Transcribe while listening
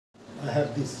I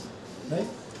have this, right?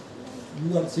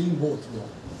 You are seeing both now.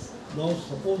 Now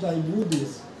suppose I move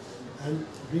this and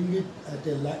bring it at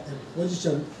a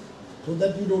position so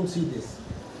that you don't see this.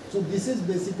 So this is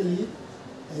basically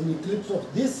an eclipse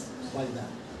of this by that,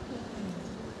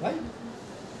 right?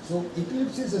 So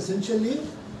eclipse is essentially,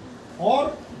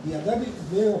 or the other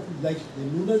way of, like the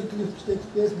lunar eclipse takes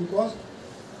place because,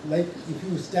 like if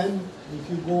you stand, if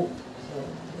you go,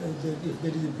 if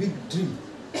there is a big tree,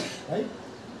 right?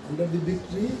 Under the big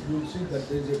tree, you will see that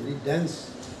there is a very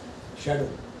dense shadow,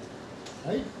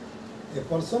 right? A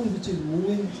person which is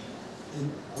moving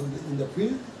in the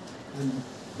field and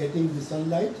getting the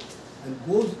sunlight and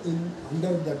goes in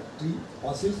under that tree,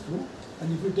 passes through,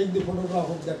 and if you take the photograph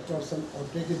of that person or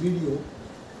take a video,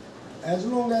 as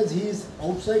long as he is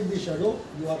outside the shadow,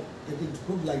 you are getting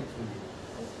good light from him.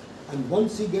 And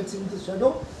once he gets in the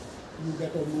shadow, you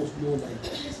get almost no light.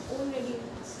 It is already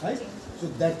right? So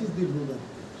that is the lunar eclipse.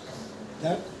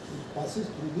 That it passes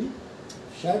through the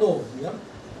shadow of the earth,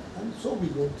 and so we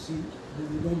don't see,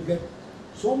 we don't get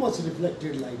so much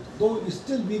reflected light. Though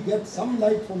still we get some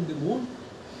light from the moon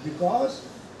because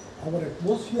our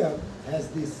atmosphere has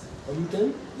this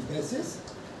pollutant, the gases,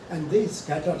 and they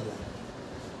scatter light.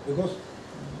 Because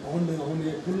on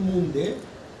a full moon day,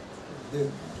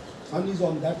 the sun is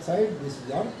on that side, this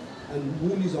is earth, and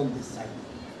moon is on this side.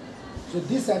 So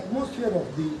this atmosphere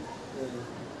of the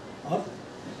earth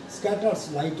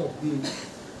scatters light of the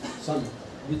sun,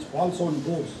 which falls on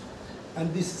those.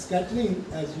 And this scattering,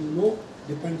 as you know,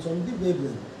 depends on the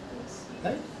wavelength,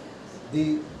 right?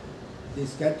 The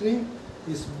scattering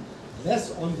is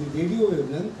less on the radio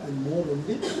wavelength and more on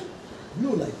the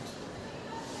blue light,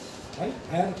 right?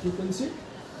 Higher frequency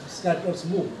scatters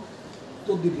more.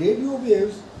 So the radio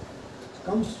waves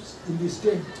comes in the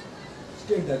state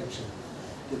direction.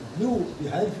 The blue, the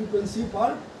high frequency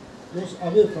part goes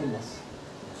away from us.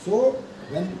 So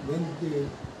when the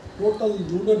total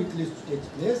lunar eclipse takes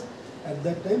place, at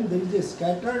that time there is a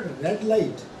scattered red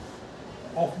light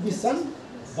of the sun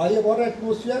by our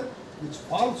atmosphere which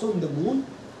falls on the moon,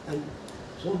 and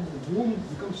so the moon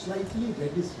becomes slightly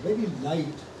reddish, very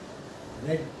light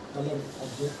red color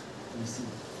object we see.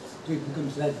 So it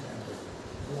becomes red,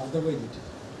 otherwise it is.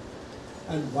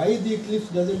 And why the eclipse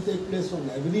doesn't take place on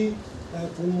every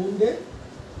full moon day?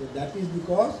 So that is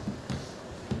because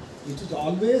it is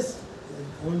always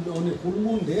on a full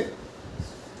moon day,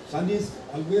 sun is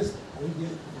always on the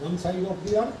one side of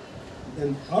the earth,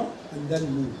 then earth and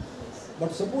then moon.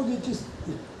 But suppose it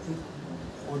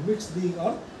orbits the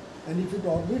earth, and if it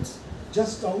orbits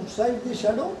just outside the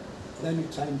shadow, then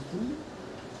it shines fully.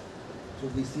 So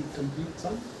we see complete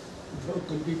sun, without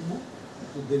complete moon.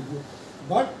 So there go.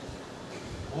 But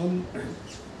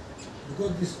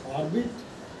because this orbit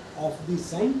of the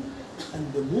sun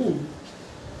and the moon,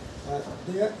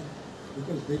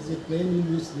 because there is a plane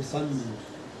in which the sun moves,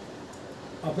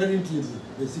 apparently moves.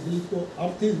 Basically, the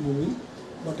earth is moving,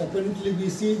 but apparently we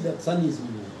see that sun is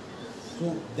moving.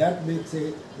 So that makes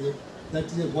that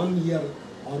is a 1 year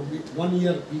orbit, 1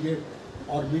 year period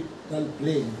orbital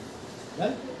plane,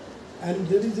 right? And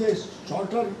there is a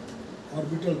shorter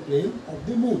orbital plane of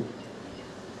the moon,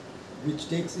 which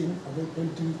takes in about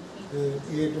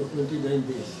 28 or 29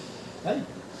 days, right?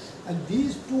 And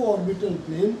these two orbital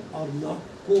planes are not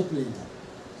co-planar.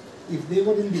 If they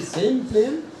were in the same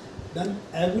plane, then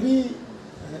every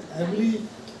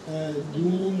new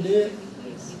moon day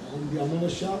on the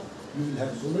Amavasya, you will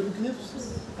have solar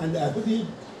eclipse, and every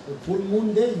full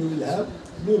moon day you will have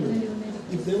lunar.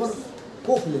 If they were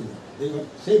co-planar, they were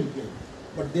same plane,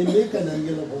 but they make an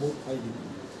angle of about 5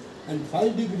 degrees. And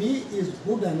 5 degrees is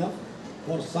good enough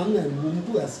for sun and moon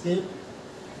to escape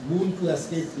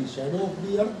the shadow of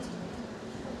the earth,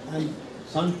 and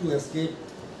sun to escape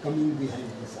coming behind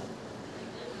the sun.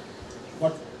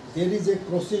 But there is a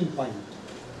crossing point,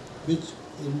 which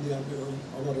in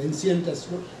our ancient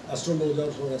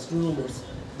astrologers or astronomers,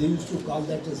 they used to call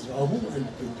that as Rahu and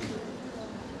Ketu,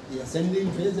 the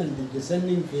ascending phase and the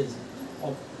descending phase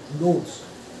of nodes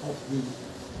of the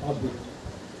orbit.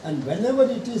 And whenever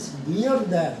it is near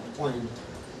that point,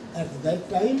 at that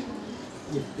time,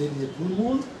 if there is a full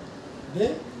moon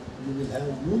day, you will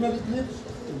have lunar eclipse.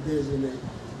 If there is a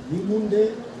new moon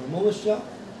day, Amavasya,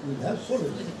 you will have solar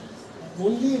eclipse.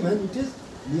 Only when it is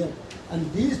near.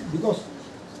 And these, because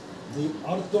the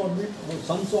Earth orbit or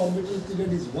Sun's orbital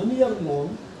period is 1 year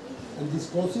long, and these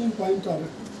crossing points are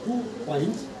 2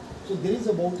 points, so there is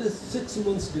about a 6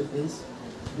 months difference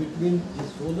between the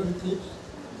solar eclipse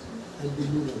and the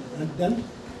lunar. And then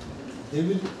they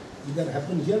will either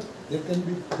happen here, there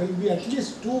will be at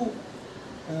least 2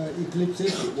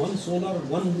 eclipses, one solar,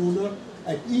 one lunar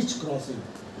at each crossing.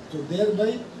 So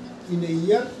thereby in a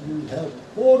year you will have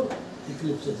 4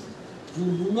 eclipses, 2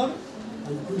 lunar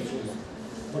and 2 solar.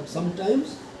 But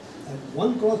sometimes at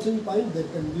one crossing point there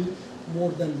can be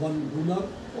more than 1 lunar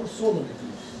or solar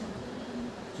eclipse.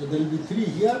 So there will be 3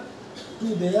 here,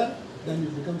 2 there, then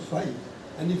it becomes 5.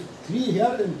 And if 3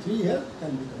 here and 3 here,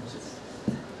 can become 6.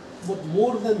 But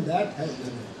more than that has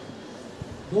never happened.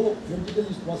 Though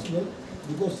theoretically is possible,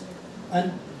 because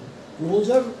and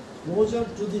closer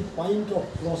to the point of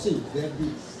crossing where the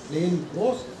plane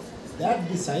cross, that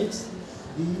decides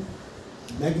the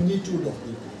magnitude of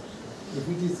the eclipse. If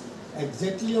it is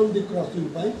exactly on the crossing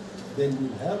point, then you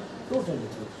have total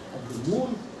eclipse of the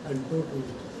moon and total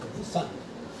eclipse of the sun.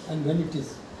 And when it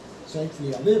is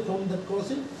slightly away from that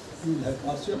crossing, you will have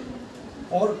partial,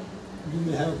 or you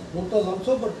may have total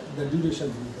also, but the duration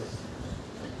will be different.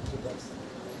 So that's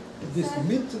this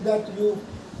myth that you.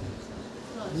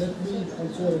 Let me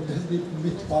also address the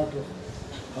myth part of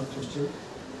our question.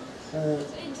 So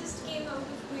it just came out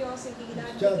of curiosity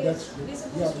that Yeah, because that's we're true.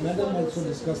 supposed Yeah, to Madam follow also certain-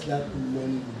 discussed that in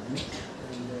morning with me.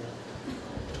 And,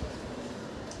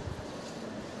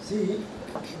 see,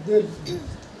 the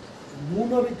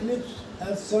lunar eclipse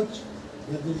as such,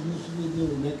 whether you see with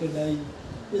your naked eye,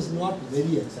 is not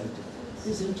very exciting.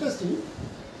 It's interesting.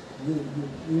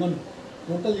 Even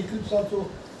total eclipse also,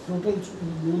 total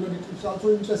lunar eclipse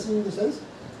also interesting in the sense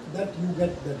that you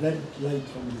get the red light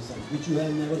from the sun, which you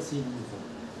have never seen before.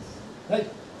 Right?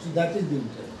 So that is the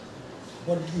interest.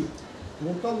 But the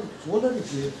total solar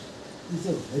eclipse is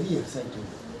a very exciting,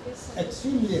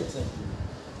 extremely exciting.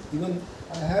 Even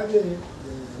I have a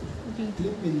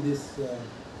clip in this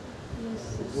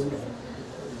folder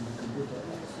in the computer.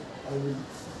 I will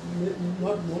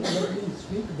not know, let me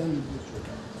speak, then it will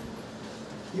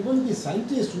show. Even the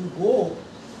scientists who go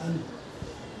and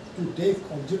to take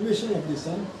observation of the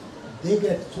sun, they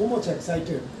get so much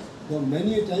excited, though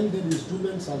many a time their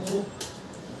instruments also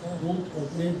don't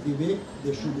operate the way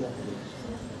they should operate.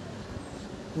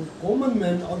 So common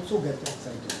men also get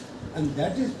excited, and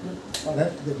that is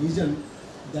perhaps the reason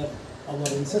that our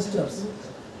ancestors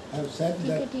have said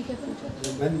that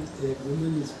when a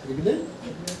woman is pregnant,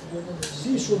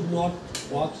 she should not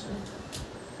watch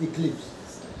eclipse.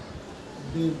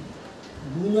 The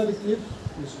lunar eclipse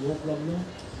is no problem.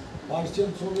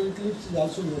 Partial solar eclipse is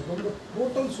also no problem.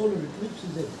 Total solar eclipse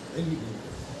is a very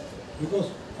dangerous, because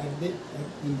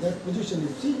in that position,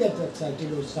 if she gets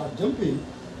excited or start jumping,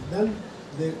 then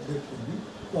there could be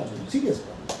problem, serious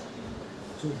problem.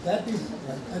 So that is,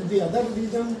 and the other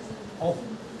reason of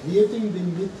creating the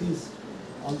myth is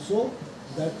also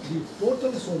that the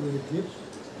total solar eclipse,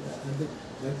 and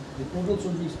when the total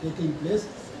solar is taking place,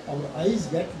 our eyes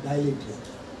get dilated.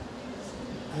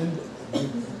 And the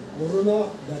corona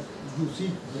that you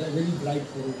see, very bright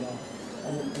corona,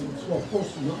 so of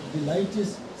course the light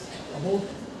is about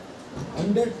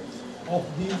 100 of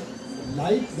the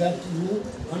light that you,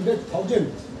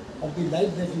 100,000 of the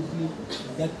light that you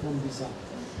get from the sun.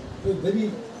 So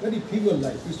very, very feeble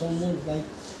light. It's almost like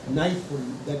night for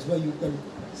you. That's why you can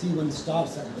see when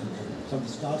stars at the time. Some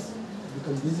stars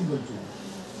become visible to you.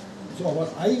 So our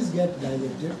eyes get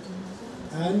dilated,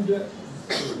 and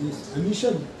this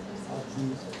emission of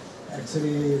the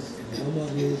X-rays, gamma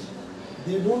rays,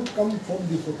 they don't come from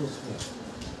the photosphere.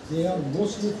 They are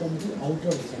mostly from the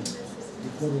outer sun, the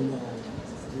corona,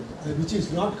 which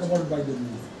is not covered by the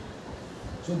moon.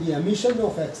 So the emission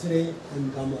of X-ray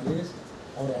and gamma rays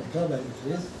or ultraviolet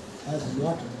rays has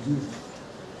not reduced.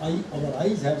 Our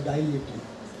eyes have dilated.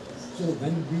 So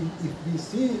if we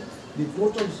see the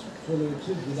total solar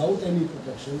eclipse without any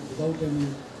protection, without any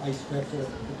eye specs or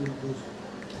putting those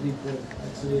 3-4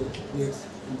 X-ray plates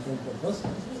in front of us,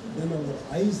 then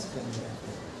our eyes can be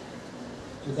affected.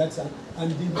 So that's,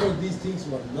 and because these things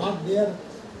were not there,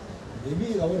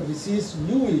 maybe our rishis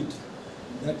knew it,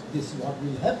 that this is what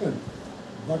will happen,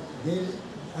 but they,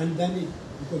 and then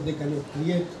because they cannot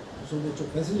create so much of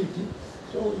facility,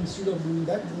 so instead of doing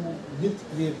that, you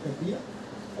with create Katia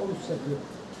or separate.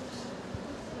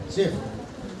 Safe.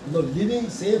 You know, living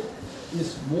safe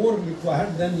is more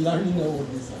required than learning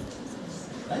about this.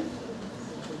 Right?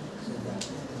 So that.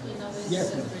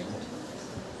 Yes, ma'am.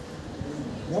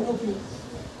 One of you,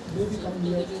 maybe come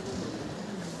here.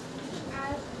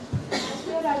 As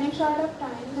we are running short of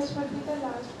time, this would be the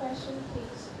last question,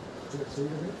 please. Say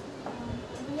it again.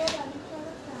 We are running short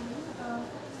of time,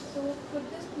 so could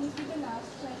this please be the last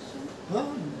question?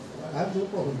 I have no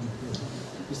problem.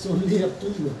 It's only up to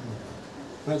you.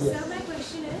 Sir, my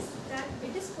question is that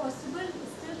it is possible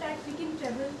still that we can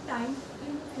travel time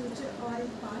in future or in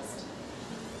past?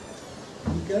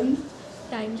 You can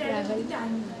Time Travel travel.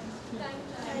 time.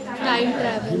 Time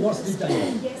travel. reverse the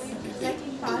time. Yes, like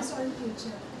in past or in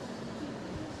future.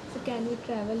 So can we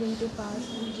travel into past?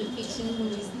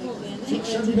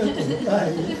 Fiction में तो होता है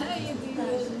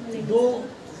ये। दो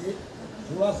एक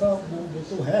थोड़ा सा वो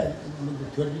तो है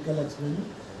थियोरेटिकल एक्सपेरिमेंट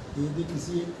यदि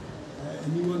किसी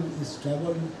anyone is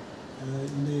travel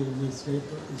in a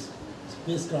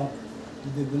spacecraft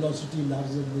with a velocity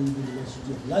larger than the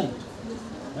velocity of light,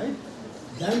 right?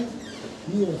 Then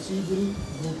he or she will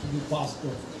go to the past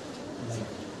of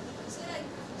light. Sir,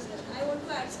 I want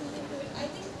to add something to it. I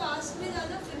think past में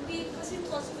जाना फिर भी 1%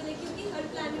 possible है क्योंकि हर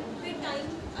planet पे time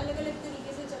अलग-अलग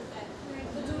तरीके से चलता है।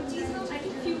 तो जो चीज़ हम I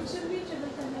think future में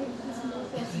travel करना है is more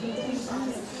possible than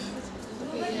past.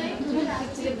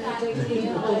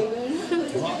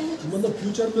 मतलब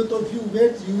फ्यूचर में तो if you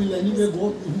wait you will anyway go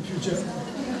in future.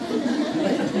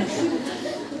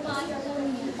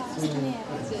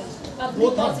 वो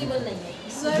पॉसिबल नहीं है।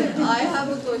 Sir I have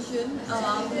a question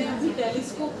आपने अभी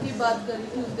टेलीस्कोप की बात करी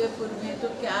थी उदयपुर में तो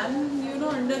can you know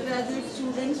under graduate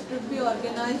students should be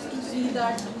organised to see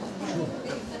that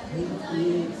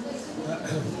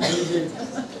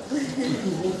If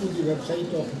you go to the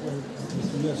website of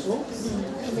USO,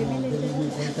 there will be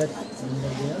contact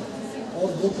number there, or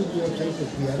go to the website of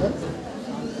PRL.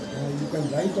 You can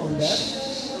write on that,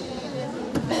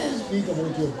 speak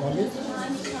about your college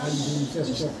and the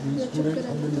interest of the students,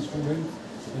 how many students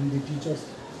and the teachers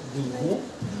will go,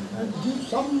 and give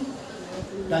some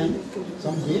time,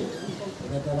 some date,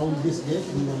 that around this date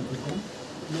we want to come.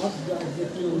 Not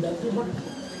exactly on that day, but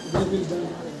they will then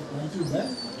write you back,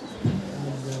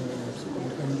 and you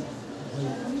can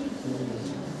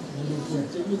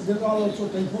there are also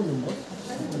telephone numbers.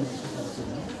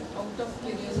 out of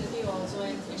curiosity also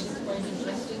and it is quite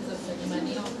interesting subject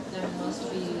many of them must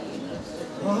be interested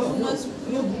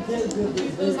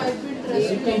people might be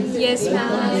interested Yes, ma'am.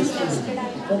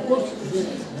 Of course,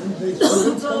 when the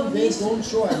students come, they don't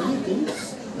show everything,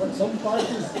 but some part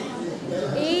is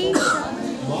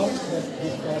marked that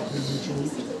this part will be shown.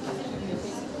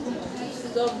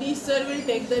 so these sir will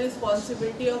take the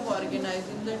responsibility of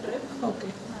organizing the trip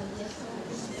Okay.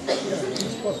 Yeah,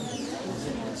 it's possible.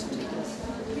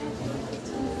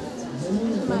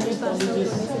 Many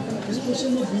colleges,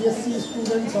 especially BSc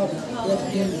students are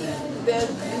there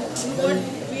but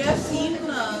we have seen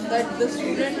that the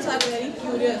students are very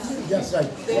curious yes,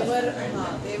 right. they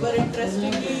were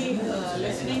interestingly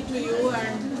listening to you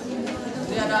and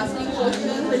they are asking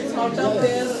questions it's out of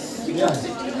their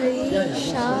curiosity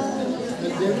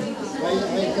And then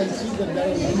I can see that there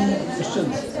are many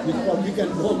questions which probably can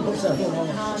go on for several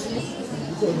hours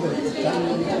because the time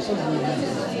limitation will be.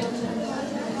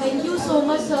 Thank you so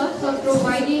much, sir, for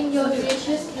providing your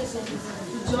gracious presence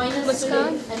to join us today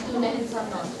and to lend some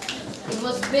knowledge. It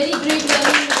was very great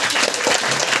learning.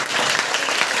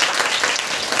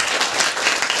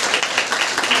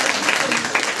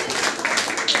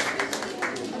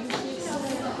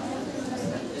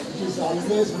 It is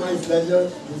always my pleasure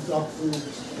to talk to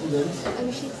students,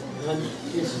 and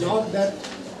it's not that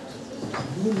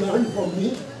you learn from me,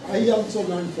 I also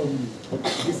learn from you.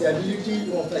 This ability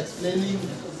of explaining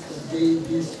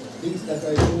these things that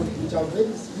I know, which are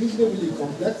very reasonably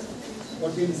complex,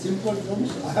 but in simple terms,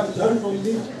 I have learned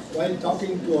only while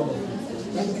talking to all of you.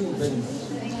 Thank you very much.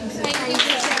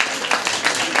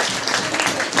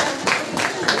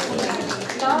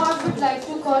 Now I would like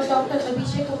to call Dr.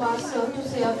 Abhishek Kumar, sir, to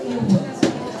say a few words.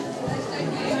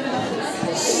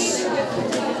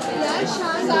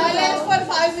 silence for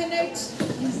 5 minutes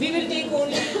We will take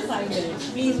only 5 minutes,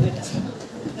 please, beta.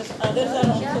 The others are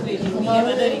also waiting. We have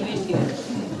other event here.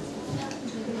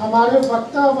 हमारे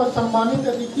वक्ता व सम्मानित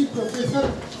अतिथि professor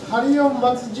Hariom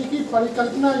वत्स जी की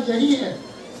परिकल्पना यही है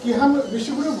कि हम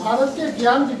विश्वगुरु भारत के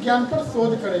ज्ञान विज्ञान पर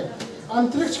शोध करें।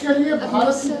 अंतरिक्ष के लिए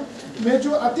भारत में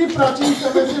जो अति प्राचीन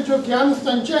समय से जो ज्ञान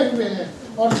संचय हुए हैं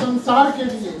और संसार के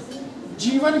लिए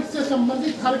जीवन से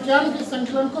संबंधित हर ज्ञान के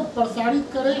संकलन को प्रसारित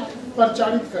करें,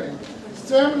 प्रचारित करें,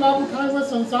 स्वयं लाभ उठाए हुए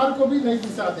संसार को भी नई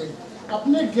दिशा दें,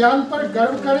 अपने ज्ञान पर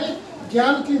गर्व करें,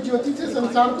 ज्ञान की ज्योति से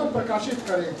संसार को प्रकाशित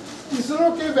करें। इसरो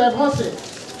के वैभव से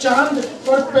चांद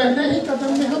पर पहले ही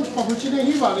कदम में हम पहुंचने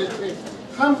ही वाले थे।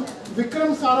 हम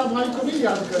विक्रम साराभाई को भी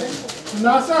याद करें।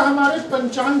 नासा हमारे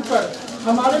पंचांग पर,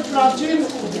 हमारे प्राचीन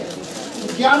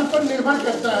ज्ञान पर निर्भर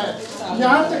करता है।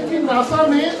 यहाँ तक कि नासा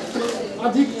में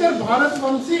अधिकतर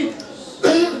भारतवंशी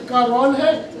का रोल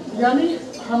है, यानी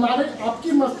हमारे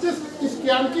आपकी मस्तिष्क इस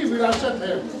ज्ञान की विरासत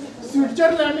है।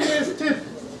 स्विट्जरलैंड में स्थित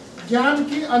ज्ञान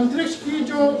की अंतरिक्ष की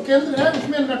जो केंद्र है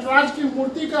उसमें नटराज की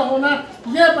मूर्ति का होना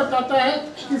यह बताता है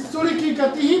कि सूर्य की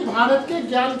गति ही भारत के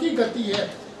ज्ञान की गति है।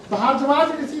 भारद्वाज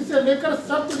ऋषि से लेकर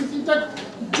सप्त ऋषि तक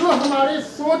जो हमारे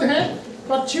शोध हैं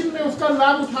पश्चिम ने उसका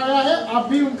लाभ उठाया है, आप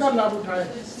भी उनका लाभ उठाएं।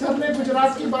 सर ने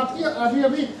गुजरात की बात की, कि अभी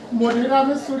अभी मोढेरा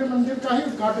में सूर्य मंदिर का ही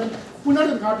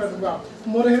पुनर्उद्घाटन हुआ।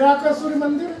 मोढेरा का सूर्य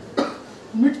मंदिर,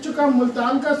 मिट चुका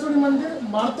मुल्तान का सूर्य मंदिर,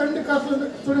 मारतंड का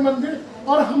सूर्य मंदिर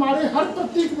और हमारे हर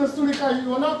प्रतीक में सूर्य का ही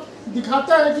होना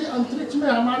दिखाता है कि अंतरिक्ष में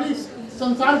हमारी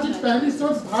संसार की पहली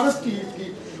शोध भारत की ही थी।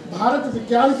 भारत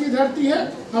विज्ञान की धरती है।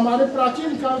 हमारे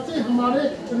प्राचीन काल से हमारे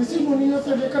ऋषि मुनियों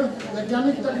से लेकर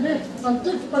वैज्ञानिक तक ने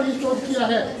अंतरिक्ष पर ही शोध किया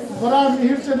है। बड़ा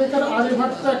मिहिर से लेकर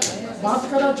आर्यभट्ट तक,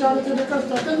 भास्कराचार्य से लेकर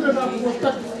सत्येंद्रनाथ बोस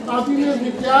तक आदि ने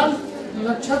विज्ञान,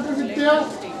 नक्षत्र विद्या,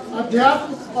 अध्यात्म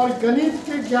और गणित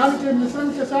के ज्ञान के मिश्रण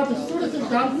के साथ सूर्य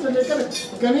सिद्धांत से लेकर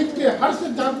गणित के हर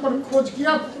सिद्धांत पर खोज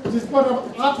किया, जिस पर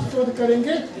अब आप शोध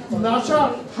करेंगे। नासा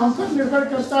हम पर निर्भर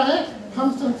करता है,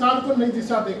 हम संसार को नई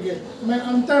दिशा देंगे। मैं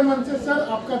अंतर्मन से सर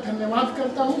आपका धन्यवाद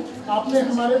करता हूं। आपने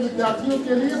हमारे विद्यार्थियों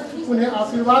के लिए उन्हें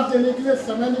आशीर्वाद देने के लिए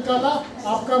समय निकाला।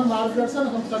 आपका मार्गदर्शन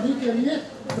हम सभी के लिए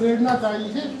प्रेरणादायी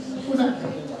है। पुनः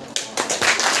धन्यवाद।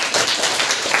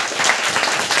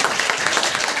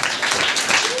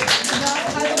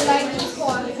 I would like to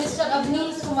call Mr.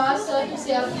 Avneesh Kumar sir to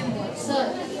say a few words. Sir.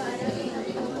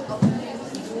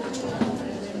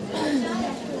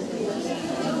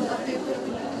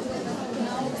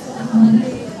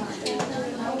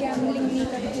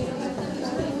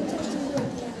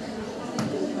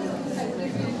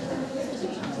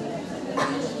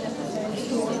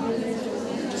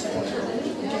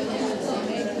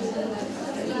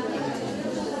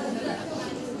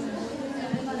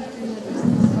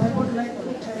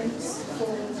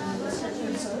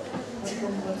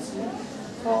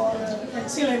 For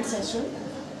excellent session,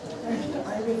 and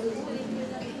I will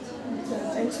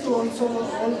thanks to also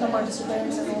all the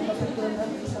participants and all the faculty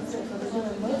members, faculty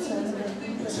members and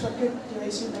respected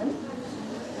PIC men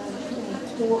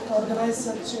to organize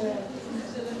such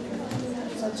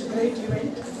a great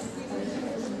event.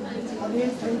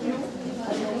 Again, thank you,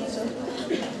 sir.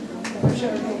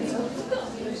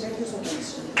 Thank you so much.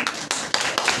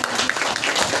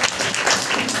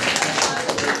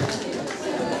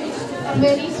 A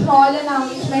very small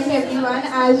announcement, everyone,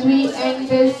 as we end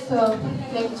this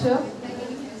lecture.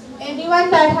 Anyone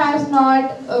that has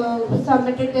not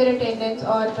submitted their attendance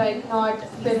or not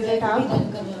filled it out,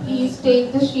 please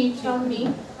take the sheet from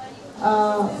me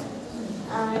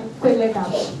and fill it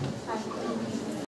out.